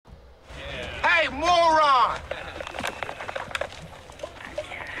Hey, moron!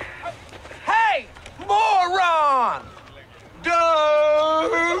 Hey, moron!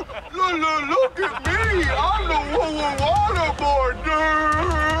 Duh! Look at me! I'm the water boy,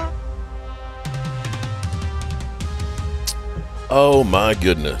 dude! Oh my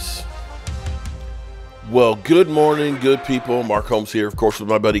goodness. Well, good morning, good people. Mark Holmes here, of course, with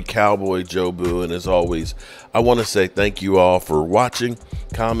my buddy Cowboy Joe Boo. And as always, I want to say thank you all for watching,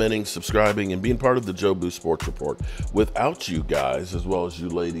 commenting, subscribing, and being part of the Joe Boo Sports Report. Without you guys, as well as you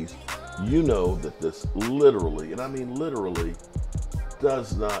ladies, you know that this literally, and I mean literally,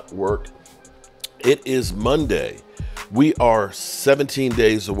 does not work. It is Monday. We are 17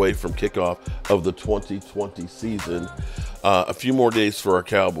 days away from kickoff of the 2020 season. A few more days for our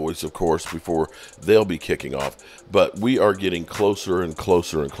Cowboys, of course, before they'll be kicking off. But we are getting closer and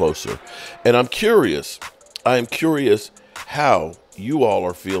closer and closer. And I'm curious how you all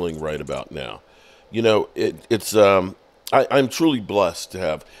are feeling right about now. You know, I'm truly blessed to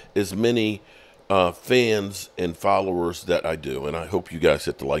have as many fans and followers that I do, and I hope you guys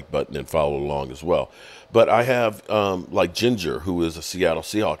hit the like button and follow along as well. But I have like Ginger, who is a Seattle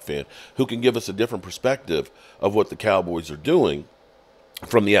Seahawks fan, who can give us a different perspective of what the Cowboys are doing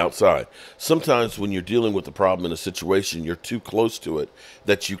from the outside. Sometimes when you're dealing with a problem in a situation, you're too close to it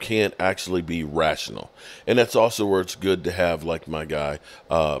that you can't actually be rational. And that's also where it's good to have, like my guy,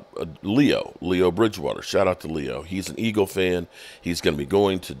 Leo Bridgewater. Shout out to Leo. He's an Eagle fan. He's going to be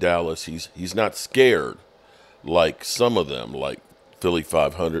going to Dallas. He's not scared like some of them, like Philly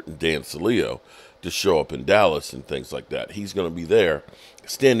 500 and Dan Saleo, to show up in Dallas and things like that. He's going to be there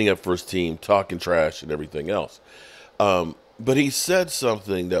standing up for his team, talking trash and everything else. But he said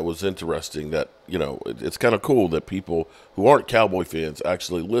something that was interesting that, you know, it's kind of cool that people who aren't Cowboy fans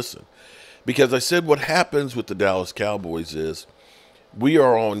actually listen. Because I said what happens with the Dallas Cowboys is we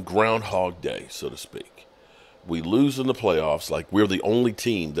are on Groundhog Day, so to speak. We lose in the playoffs, like we're the only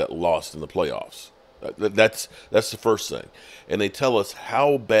team that lost in the playoffs. That's the first thing. And they tell us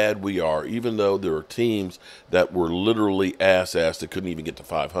how bad we are, even though there are teams that were literally ass that couldn't even get to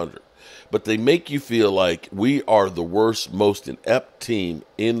 500. But they make you feel like we are the worst, most inept team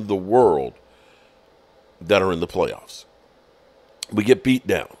in the world that are in the playoffs. We get beat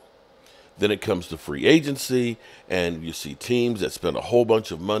down. Then it comes to free agency, and you see teams that spend a whole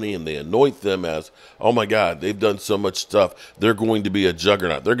bunch of money, and they anoint them as, oh my God, they've done so much stuff. They're going to be a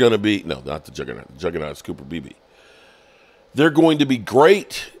juggernaut. They're going to be, no, not the juggernaut. The juggernaut is Cooper Beebe. They're going to be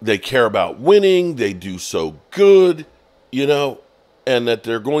great. They care about winning. They do so good, you know, and that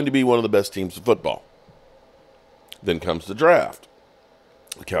they're going to be one of the best teams in football. Then comes the draft.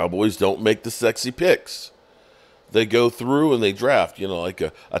 The Cowboys don't make the sexy picks. They go through and they draft, you know, like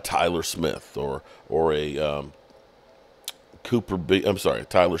a Tyler Smith or a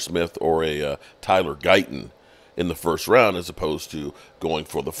Tyler Smith or a Tyler Guyton in the first round, as opposed to going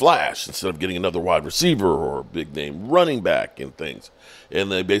for the flash instead of getting another wide receiver or a big name running back and things. And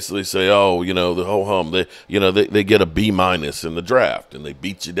they basically say, oh, you know, the ho hum, they get a B- in the draft, and they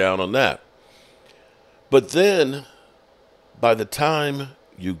beat you down on that. But then by the time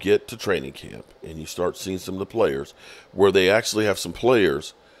you get to training camp and you start seeing some of the players where they actually have some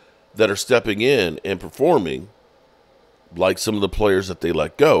players that are stepping in and performing like some of the players that they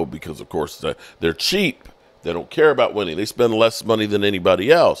let go, because of course they're cheap. They don't care about winning. They spend less money than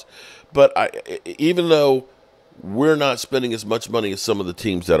anybody else. But even though we're not spending as much money as some of the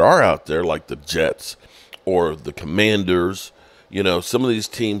teams that are out there, like the Jets or the Commanders, you know, some of these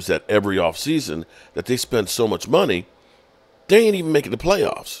teams that every offseason that they spend so much money, they ain't even making the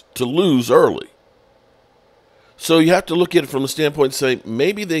playoffs to lose early. So you have to look at it from the standpoint and say,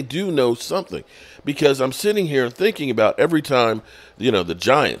 maybe they do know something. Because I'm sitting here and thinking about every time, you know, the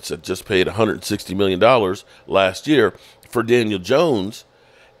Giants had just paid $160 million last year for Daniel Jones,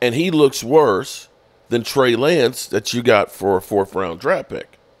 and he looks worse than Trey Lance that you got for a fourth-round draft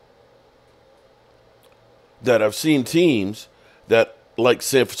pick. That I've seen teams that, like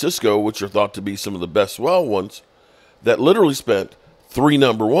San Francisco, which are thought to be some of the best ones, that literally spent 3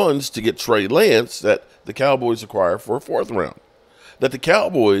 number ones to get Trey Lance that the Cowboys acquire for a fourth round. That the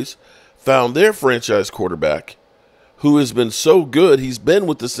Cowboys found their franchise quarterback who has been so good, he's been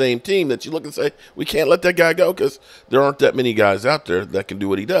with the same team, that you look and say, we can't let that guy go because there aren't that many guys out there that can do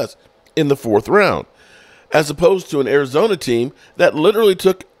what he does in the fourth round. As opposed to an Arizona team that literally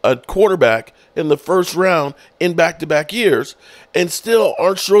took a quarterback in the first round in back-to-back years and still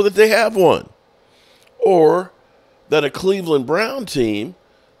aren't sure that they have one. Or that a Cleveland Brown team,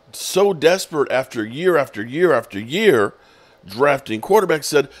 so desperate after year after year after year, drafting quarterbacks,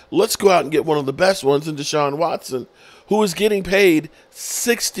 said, let's go out and get one of the best ones in Deshaun Watson, who is getting paid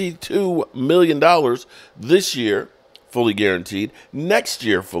 $62 million this year, fully guaranteed, next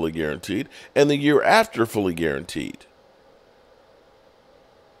year fully guaranteed, and the year after fully guaranteed.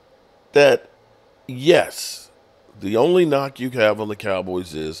 That, yes, the only knock you have on the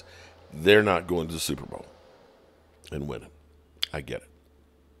Cowboys is they're not going to the Super Bowl and winning. I get it.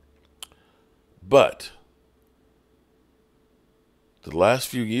 But the last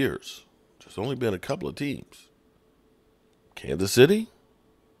few years, there's only been a couple of teams. Kansas City,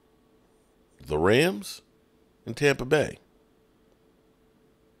 the Rams, and Tampa Bay.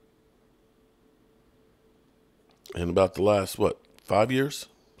 In about the last, 5 years?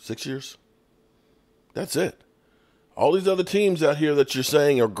 6 years? That's it. All these other teams out here that you're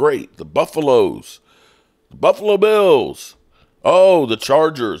saying are great. The Buffaloes, the Buffalo Bills. Oh, the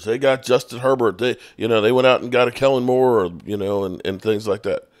Chargers. They got Justin Herbert. They went out and got a Kellen Moore, and things like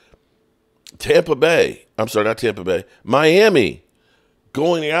that. Tampa Bay. I'm sorry, not Tampa Bay. Miami.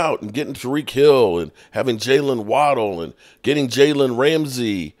 Going out and getting Tyreek Hill and having Jalen Waddle and getting Jalen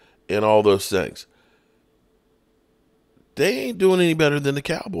Ramsey and all those things. They ain't doing any better than the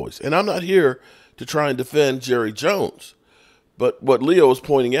Cowboys. And I'm not here to try and defend Jerry Jones. But what Leo is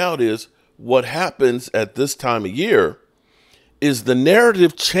pointing out is what happens at this time of year is the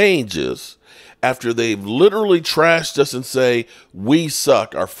narrative changes after they've literally trashed us and say, we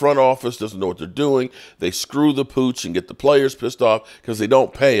suck. Our front office doesn't know what they're doing. They screw the pooch and get the players pissed off because they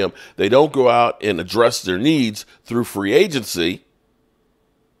don't pay them. They don't go out and address their needs through free agency.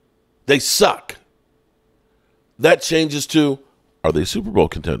 They suck. That changes to, are they a Super Bowl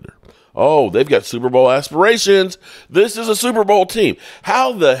contender? Oh, they've got Super Bowl aspirations. This is a Super Bowl team.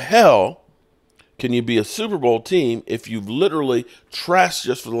 How the hell can you be a Super Bowl team if you've literally trashed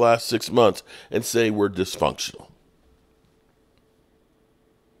us for the last 6 months and say we're dysfunctional?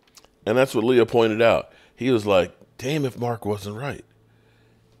 And that's what Leo pointed out. He was like, damn if Mark wasn't right.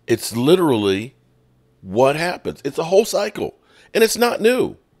 It's literally what happens. It's a whole cycle. And it's not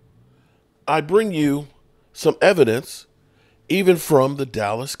new. I bring you some evidence even from the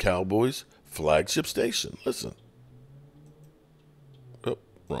Dallas Cowboys flagship station. Listen. Oh,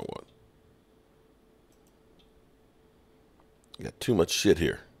 wrong one. Got too much shit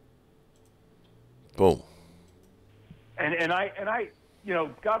here. Boom. And I,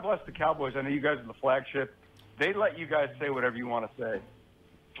 God bless the Cowboys. I know you guys are the flagship. They let you guys say whatever you want to say.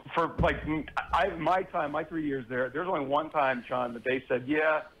 For my time, my 3 years there's only one time, Sean, that they said,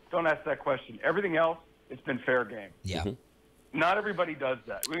 yeah, don't ask that question. Everything else, it's been fair game. Yeah. Mm-hmm. Not everybody does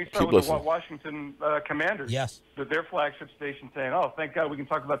that. We start with the Washington Commanders. Yes. Their flagship station saying, oh, thank God we can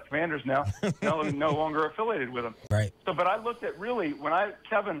talk about the Commanders now. No longer affiliated with them. Right. So, but I looked at really, when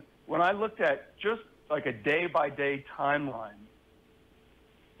I looked at just like a day-by-day timeline,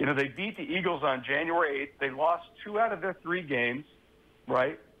 they beat the Eagles on January 8th. They lost 2 out of their 3 games,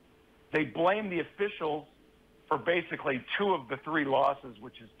 right? They blamed the officials for basically 2 of the 3 losses,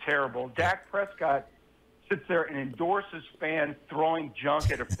 which is terrible. Dak Prescott sits there and endorses fans throwing junk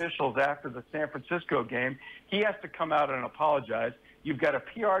at officials after the San Francisco game. He has to come out and apologize. You've got a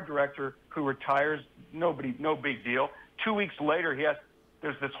PR director who retires. No big deal. 2 weeks later,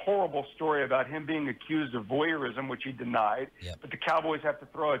 there's this horrible story about him being accused of voyeurism, which he denied. Yep. But the Cowboys have to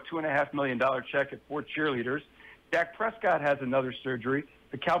throw a $2.5 million check at 4 cheerleaders. Dak Prescott has another surgery.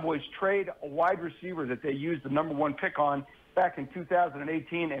 The Cowboys trade a wide receiver that they used the number 1 pick on back in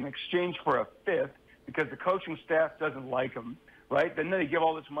 2018 in exchange for a 5th. Because the coaching staff doesn't like him, right? Then they give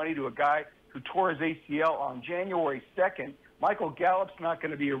all this money to a guy who tore his ACL on January 2nd. Michael Gallup's not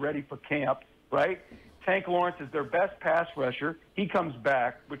going to be ready for camp, right? Tank Lawrence is their best pass rusher. He comes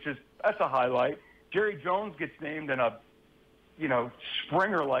back, that's a highlight. Jerry Jones gets named in a,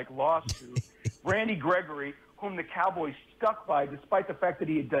 Springer-like lawsuit. Randy Gregory, whom the Cowboys stuck by despite the fact that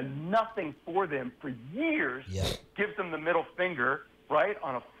he had done nothing for them for years, gives them the middle finger, right,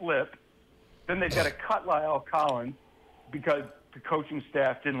 on a flip. Then they've got to cut Lyle Collins because the coaching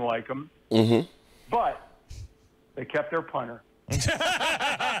staff didn't like him. Mm-hmm. But they kept their punter.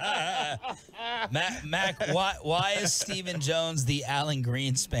 Mac, why is Stephen Jones the Alan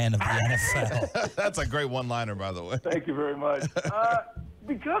Greenspan of the NFL? That's a great one-liner, by the way. Thank you very much.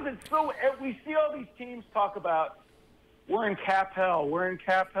 Because it's so – we see all these teams talk about we're in cap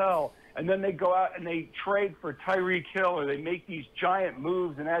hell, and then they go out and they trade for Tyreek Hill or they make these giant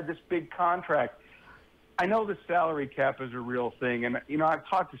moves and add this big contract. I know the salary cap is a real thing, and, I've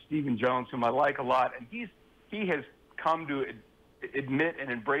talked to Stephen Jones, whom I like a lot, and he has come to admit and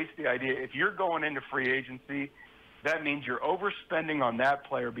embrace the idea if you're going into free agency, that means you're overspending on that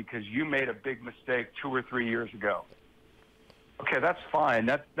player because you made a big mistake 2 or 3 years ago. Okay, that's fine.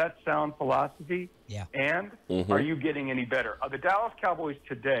 That's sound philosophy. Yeah. And are you getting any better? The Dallas Cowboys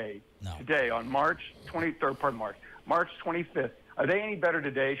today, No. on March 25th, are they any better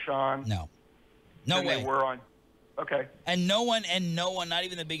today, Sean? No. No than way. They were on. Okay. And no one, not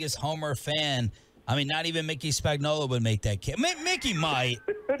even the biggest Homer fan. I mean, not even Mickey Spagnuolo would make that kick. Mickey might.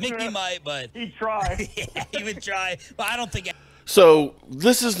 Mickey might, but He'd try. yeah, he would try. But I don't think. So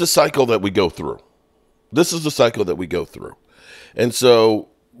this is the cycle that we go through. And so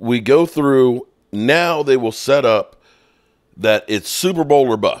we go through, now they will set up that it's Super Bowl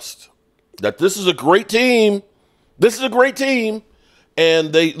or bust. That this is a great team.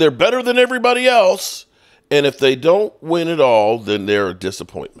 And they're better than everybody else. And if they don't win it all, then they're a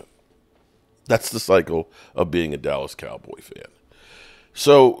disappointment. That's the cycle of being a Dallas Cowboy fan.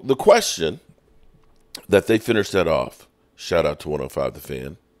 So the question that they finished that off, shout out to 105 The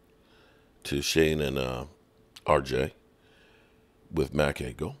Fan, to Shane and RJ with Mac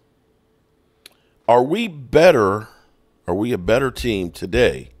Eagle. Are we a better team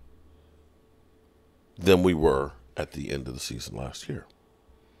today than we were at the end of the season last year?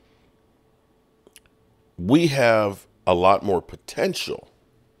 We have a lot more potential.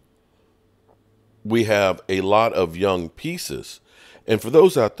 We have a lot of young pieces. And for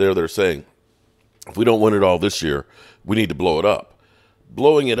those out there that are saying, if we don't win it all this year, we need to blow it up.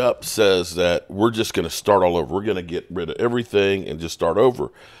 Blowing it up says that we're just going to start all over. We're going to get rid of everything and just start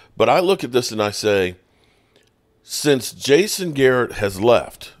over. But I look at this and I say, since Jason Garrett has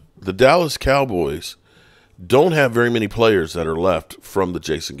left, the Dallas Cowboys don't have very many players that are left from the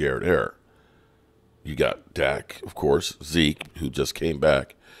Jason Garrett era. You got Dak, of course, Zeke, who just came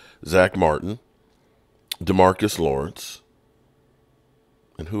back, Zach Martin, DeMarcus Lawrence,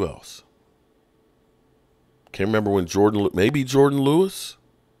 and who else? Can't remember when maybe Jordan Lewis?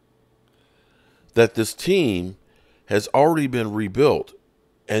 That this team has already been rebuilt,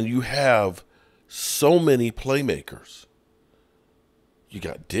 and you have so many playmakers. You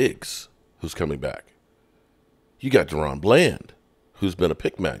got Diggs, who's coming back. You got Deron Bland, who's been a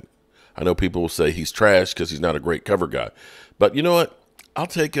pick magnet. I know people will say he's trash because he's not a great cover guy. But you know what? I'll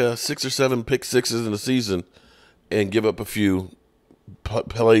take 6 or 7 pick sixes in a season and give up a few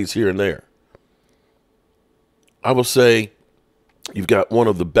plays here and there. I will say you've got one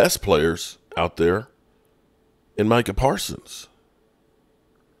of the best players out there in Micah Parsons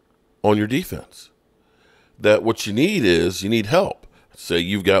on your defense. That what you need help. Say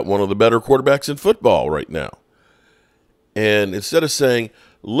you've got one of the better quarterbacks in football right now. And instead of saying,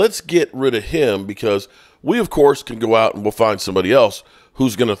 let's get rid of him, because we, of course, can go out and we'll find somebody else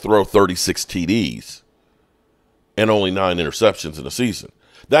who's going to throw 36 TDs and only 9 interceptions in a season.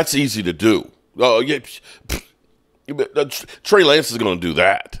 That's easy to do. Oh, yeah. Trey Lance is going to do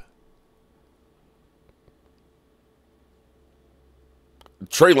that.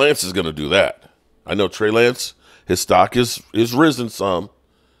 Trey Lance is going to do that. I know Trey Lance, his stock is risen some.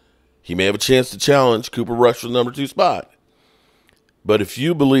 He may have a chance to challenge Cooper Rush for the number 2 spot. But if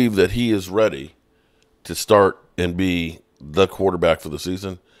you believe that he is ready to start and be the quarterback for the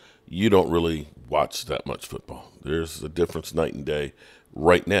season, you don't really watch that much football. There's a difference night and day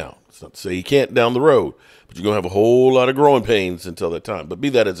right now. It's not to say he can't down the road, but you're going to have a whole lot of growing pains until that time. But be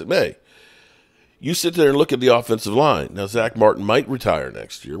that as it may, you sit there and look at the offensive line. Now, Zach Martin might retire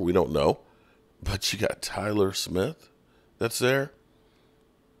next year. We don't know. But you got Tyler Smith that's there.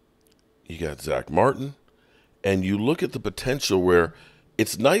 You got Zach Martin. And you look at the potential where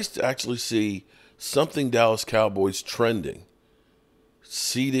it's nice to actually see something Dallas Cowboys trending.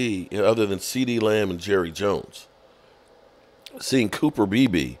 Other than CD Lamb and Jerry Jones. Seeing Cooper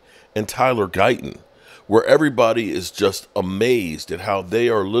Beebe and Tyler Guyton, where everybody is just amazed at how they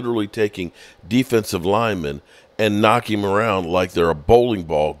are literally taking defensive linemen and knocking them around like they're a bowling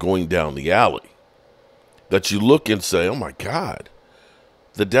ball going down the alley. That you look and say, oh my God,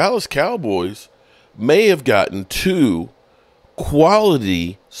 the Dallas Cowboys may have gotten 2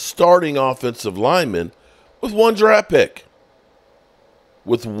 quality starting offensive linemen with 1 draft pick.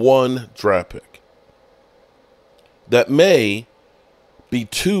 That may be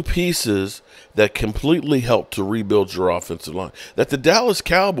 2 pieces that completely help to rebuild your offensive line. That the Dallas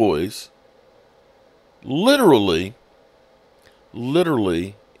Cowboys literally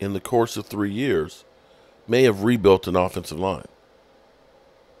in the course of 3 years may have rebuilt an offensive line.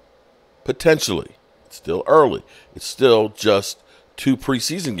 Potentially. It's still early. It's still just 2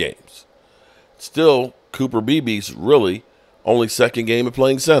 preseason games. Still, Cooper Beebe's really only second game of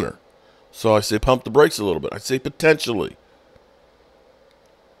playing center. So I say pump the brakes a little bit. I say potentially.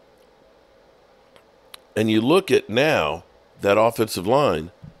 And you look at now that offensive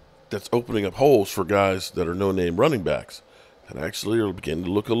line that's opening up holes for guys that are no-name running backs. and actually are beginning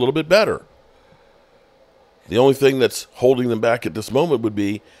to look a little bit better. The only thing that's holding them back at this moment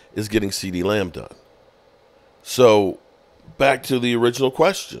is getting CeeDee Lamb done. So, back to the original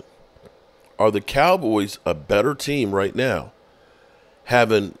question. Are the Cowboys a better team right now,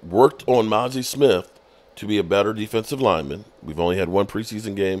 having worked on Mozzie Smith to be a better defensive lineman? We've only had one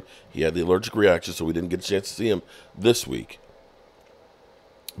preseason game. He had the allergic reaction, so we didn't get a chance to see him this week.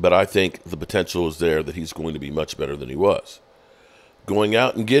 But I think the potential is there that he's going to be much better than he was. Going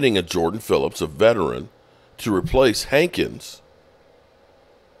out and getting a Jordan Phillips, a veteran, to replace Hankins,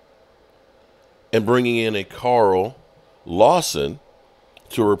 and bringing in a Carl Lawson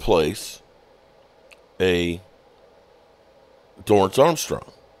to replace a Dorrance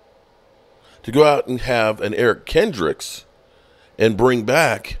Armstrong. To go out and have an Eric Kendricks and bring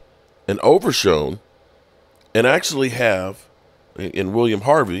back an Overshown and actually have in William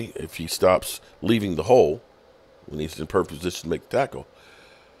Harvey, if he stops leaving the hole when he's in perfect position to make the tackle,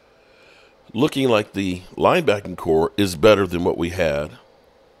 looking like the linebacking core is better than what we had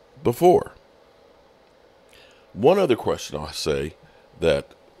before. One other question I'll say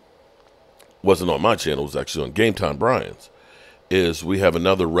that wasn't on my channel, was actually on Game Time Brian's, is we have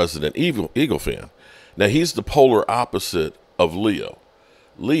another resident Eagle fan. Now, he's the polar opposite of Leo.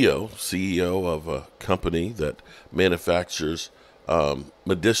 Leo, CEO of a company that manufactures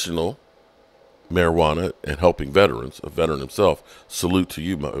medicinal marijuana and helping veterans, a veteran himself. Salute to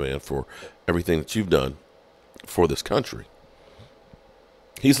you, my man, for everything that you've done for this country.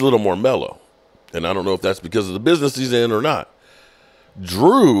 He's a little more mellow, and I don't know if that's because of the business he's in or not.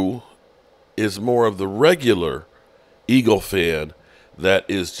 Drew is more of the regular Eagle fan that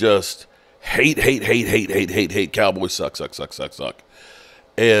is just hate, Cowboys suck.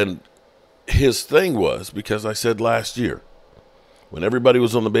 And his thing was, because I said last year, when everybody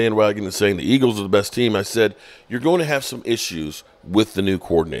was on the bandwagon and saying the Eagles are the best team, I said, you're going to have some issues with the new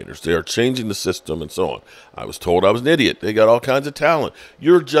coordinators. They are changing the system and so on. I was told I was an idiot. They got all kinds of talent.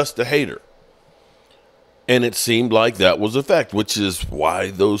 You're just a hater. And it seemed like that was a fact, which is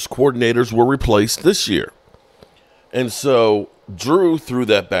why those coordinators were replaced this year. And so Drew threw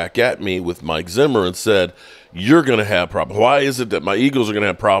that back at me with Mike Zimmer and said, you're going to have problems. Why is it that my Eagles are going to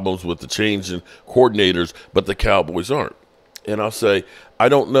have problems with the change in coordinators, but the Cowboys aren't? And I'll say, I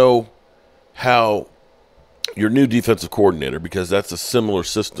don't know how your new defensive coordinator, because that's a similar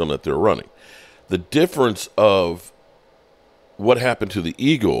system that they're running. The difference of what happened to the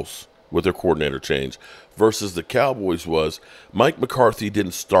Eagles with their coordinator change versus the Cowboys was Mike McCarthy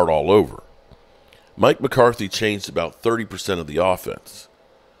didn't start all over. Mike McCarthy changed about 30% of the offense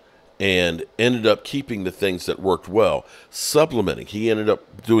and ended up keeping the things that worked well, supplementing. He ended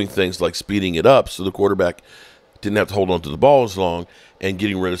up doing things like speeding it up so the quarterback didn't have to hold on to the ball as long, and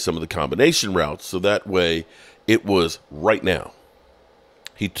getting rid of some of the combination routes so that way it was right now.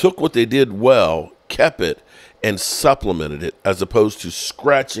 He took what they did well, kept it, and supplemented it as opposed to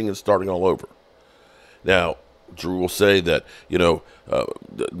scratching and starting all over. Now, Drew will say that,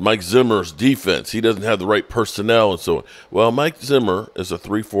 Mike Zimmer's defense, he doesn't have the right personnel and so on. Well, Mike Zimmer is a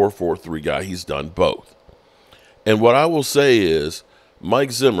 3-4-4-3 guy. He's done both. And what I will say is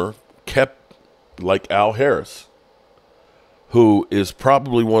Mike Zimmer kept, like Al Harris, who is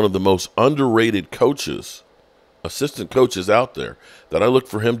probably one of the most underrated coaches, assistant coaches out there, that I look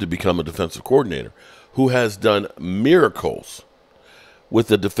for him to become a defensive coordinator, who has done miracles with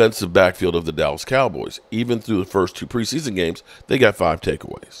the defensive backfield of the Dallas Cowboys. Even through the first two preseason games, they got 5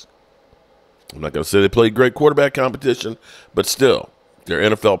 takeaways. I'm not going to say they played great quarterback competition, but still, they're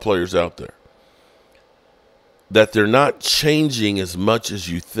NFL players out there. That they're not changing as much as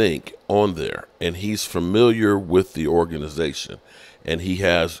you think on there, and he's familiar with the organization, and he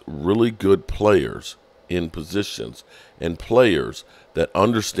has really good players in positions and players that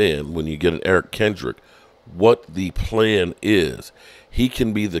understand when you get an Eric Kendrick what the plan is. He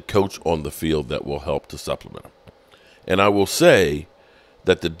can be the coach on the field that will help to supplement him. And I will say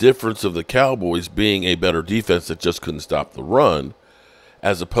that the difference of the Cowboys being a better defense that just couldn't stop the run,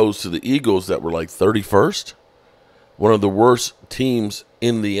 as opposed to the Eagles that were like 31st, one of the worst teams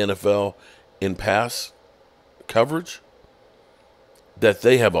in the NFL in pass coverage, that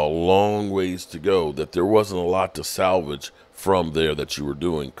they have a long ways to go, that there wasn't a lot to salvage from there that you were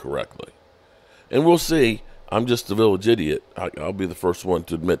doing correctly. And we'll see. I'm just a village idiot. I'll be the first one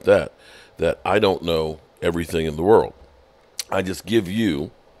to admit that I don't know everything in the world. I just give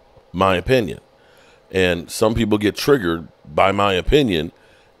you my opinion. And some people get triggered by my opinion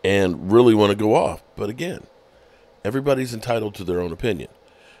and really want to go off. But again, everybody's entitled to their own opinion.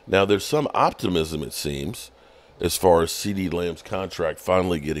 Now, there's some optimism, it seems, as far as C.D. Lamb's contract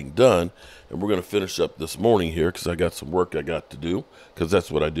finally getting done. And we're going to finish up this morning here because I got some work I got to do, because that's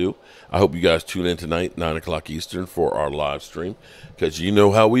what I do. I hope you guys tune in tonight, 9 o'clock Eastern, for our live stream, because you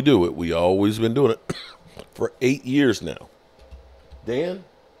know how we do it. We always been doing it for 8 years now. Dan,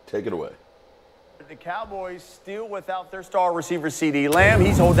 take it away. The Cowboys still without their star receiver, C.D. Lamb.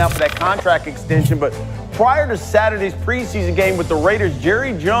 He's holding out for that contract extension. But prior to Saturday's preseason game with the Raiders,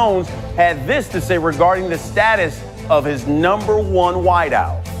 Jerry Jones had this to say regarding the status of his number one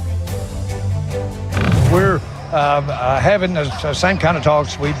wideout. We're having the same kind of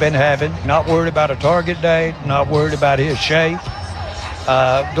talks we've been having. Not worried about a target date, not worried about his shape.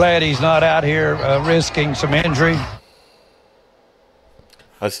 Glad he's not out here risking some injury.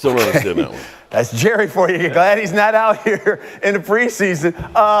 I still don't understand that one. That's Jerry for you. Glad he's not out here in the preseason.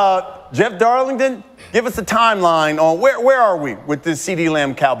 Jeff Darlington, give us a timeline on where are we with this C.D.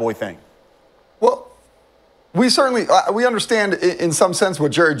 Lamb Cowboy thing? Well, we certainly we understand in some sense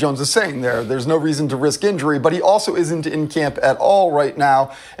what Jerry Jones is saying there. There's no reason to risk injury, but he also isn't in camp at all right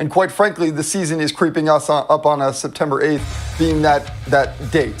now. And quite frankly, the season is creeping us up on September 8th being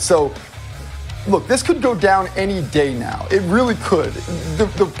that date. So, look, this could go down any day now. It really could.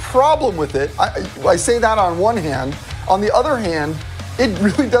 The problem with it, I say that on one hand. On the other hand, it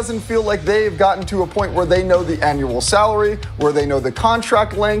really doesn't feel like they've gotten to a point where they know the annual salary, where they know the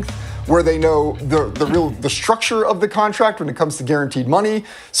contract length, where they know the structure of the contract when it comes to guaranteed money.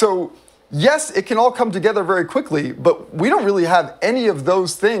 So yes, it can all come together very quickly, but we don't really have any of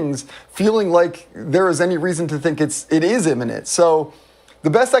those things feeling like there is any reason to think it is imminent. So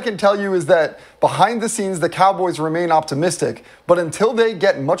the best I can tell you is that behind the scenes, the Cowboys remain optimistic, but until they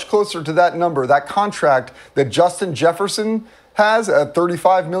get much closer to that number, that contract that Justin Jefferson has at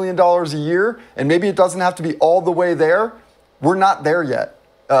 $35 million a year, and maybe it doesn't have to be all the way there, we're not there yet.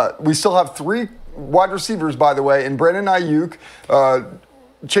 We still have 3 wide receivers, by the way, in Brandon Ayuk,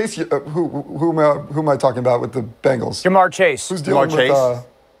 Chase, who am I talking about with the Bengals? Jamar Chase. Who's dealing with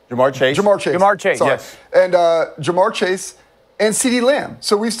Jamar Chase. Jamar Chase. Sorry. Yes. And Jamar Chase and C.D. Lamb.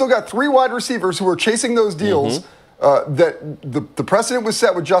 So we've still got 3 wide receivers who are chasing those deals that the precedent was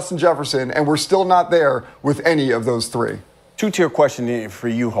set with Justin Jefferson, and we're still not there with any of those 3. Two-tier question for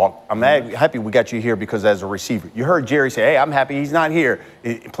you, Hawk. I'm happy we got you here because as a receiver, you heard Jerry say, hey, I'm happy he's not here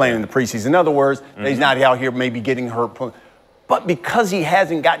playing in the preseason. In other words, he's not out here maybe getting hurt. But because he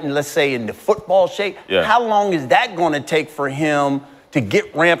hasn't gotten, let's say, into football shape, how long is that going to take for him to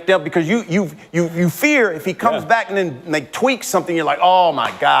get ramped up? Because you fear if he comes back and then like tweaks something, you're like, oh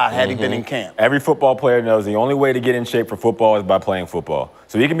my God, had he been in camp. Every football player knows the only way to get in shape for football is by playing football.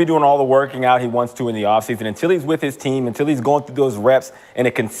 So he can be doing all the working out he wants to in the offseason until he's with his team, until he's going through those reps on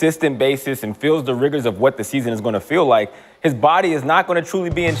a consistent basis and feels the rigors of what the season is going to feel like. His body is not going to truly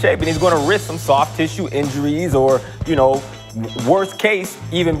be in shape, and he's going to risk some soft tissue injuries or, worst case,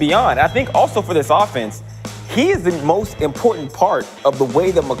 even beyond. I think also for this offense, he is the most important part of the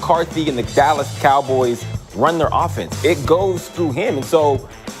way that McCarthy and the Dallas Cowboys run their offense. It goes through him. And so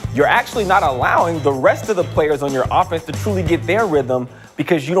you're actually not allowing the rest of the players on your offense to truly get their rhythm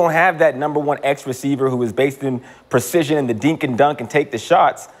because you don't have that number 1 X receiver who is based in precision and the dink and dunk and take the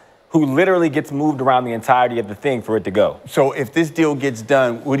shots, who literally gets moved around the entirety of the thing for it to go. So if this deal gets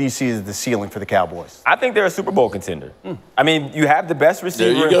done, what do you see as the ceiling for the Cowboys? I think they're a Super Bowl contender. I mean, you have the best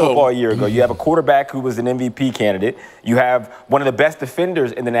receiver in football a year ago. You have a quarterback who was an MVP candidate. You have one of the best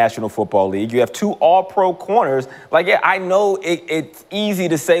defenders in the National Football League. You have 2 all-pro corners. I know it's easy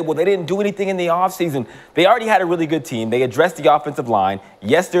to say, well, they didn't do anything in the offseason. They already had a really good team. They addressed the offensive line.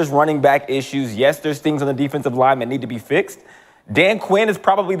 Yes, there's running back issues. Yes, there's things on the defensive line that need to be fixed. Dan Quinn is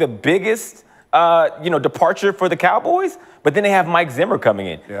probably the biggest, departure for the Cowboys, but then they have Mike Zimmer coming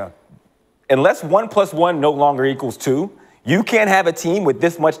in. Yeah. Unless 1 + 1 no longer equals 2, you can't have a team with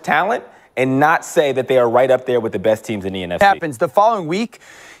this much talent and not say that they are right up there with the best teams in the NFC. Happens the following week,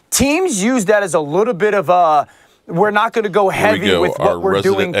 teams use that as a little bit of a, we're not going to go heavy with what we're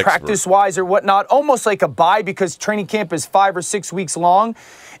doing practice-wise or whatnot, almost like a bye because training camp is 5 or 6 weeks long.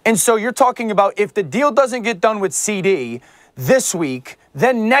 And so you're talking about if the deal doesn't get done with CD this week,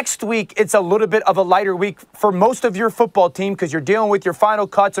 then next week it's a little bit of a lighter week for most of your football team because you're dealing with your final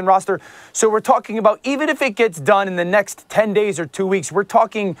cuts and roster. So we're talking about even if it gets done in the next 10 days or 2 weeks, we're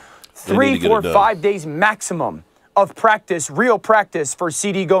talking 3, 4, 5 days maximum of practice, real practice for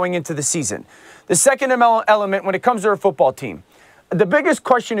CD going into the season. The second element when it comes to a football team, the biggest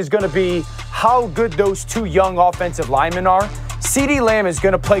question is going to be how good those 2 young offensive linemen are. CD Lamb is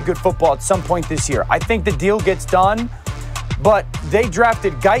going to play good football at some point this year. I think the deal gets done. But they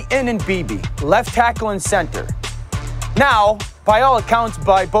drafted Guyton and Beebe, left tackle and center. Now, by all accounts,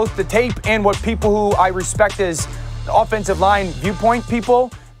 by both the tape and what people who I respect as offensive line viewpoint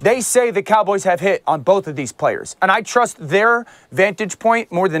people, they say the Cowboys have hit on both of these players. And I trust their vantage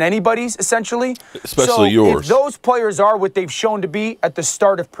point more than anybody's, essentially. Especially yours. If those players are what they've shown to be at the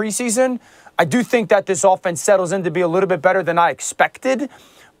start of preseason, I do think that this offense settles in to be a little bit better than I expected.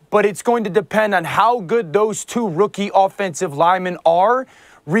 But it's going to depend on how good those two rookie offensive linemen are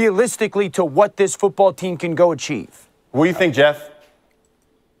realistically to what this football team can go achieve. What do you think, Jeff?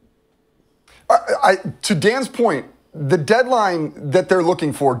 To Dan's point, the deadline that they're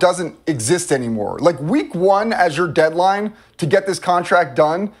looking for doesn't exist anymore. Like week 1 as your deadline to get this contract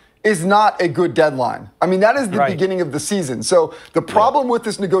done is not a good deadline. I mean, that is the beginning of the season. So the problem with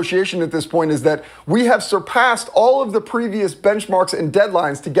this negotiation at this point is that we have surpassed all of the previous benchmarks and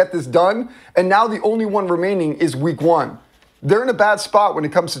deadlines to get this done, and now the only one remaining is week 1. They're in a bad spot when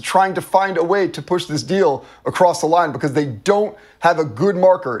it comes to trying to find a way to push this deal across the line because they don't have a good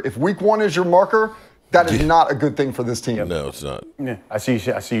marker. If week 1 is your marker, that is not a good thing for this team. No, it's not. Yeah, I see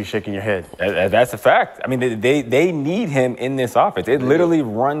you shaking your head. That's a fact. I mean, they need him in this offense. It literally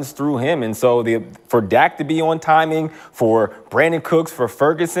runs through him. And so for Dak to be on timing, for Brandon Cooks, for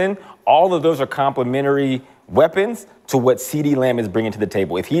Ferguson, all of those are complementary weapons to what CeeDee Lamb is bringing to the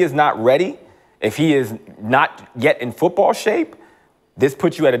table. If he is not ready, if he is not yet in football shape, this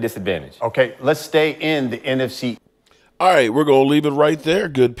puts you at a disadvantage. Okay, let's stay in the NFC. All right, we're going to leave it right there,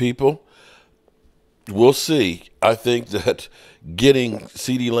 good people. We'll see. I think that getting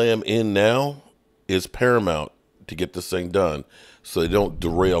CeeDee Lamb in now is paramount to get this thing done so they don't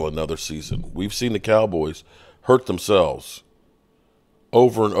derail another season. We've seen the Cowboys hurt themselves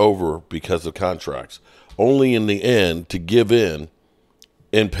over and over because of contracts, only in the end to give in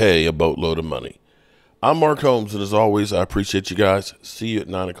and pay a boatload of money. I'm Mark Holmes, and as always, I appreciate you guys. See you at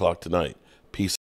 9 o'clock tonight.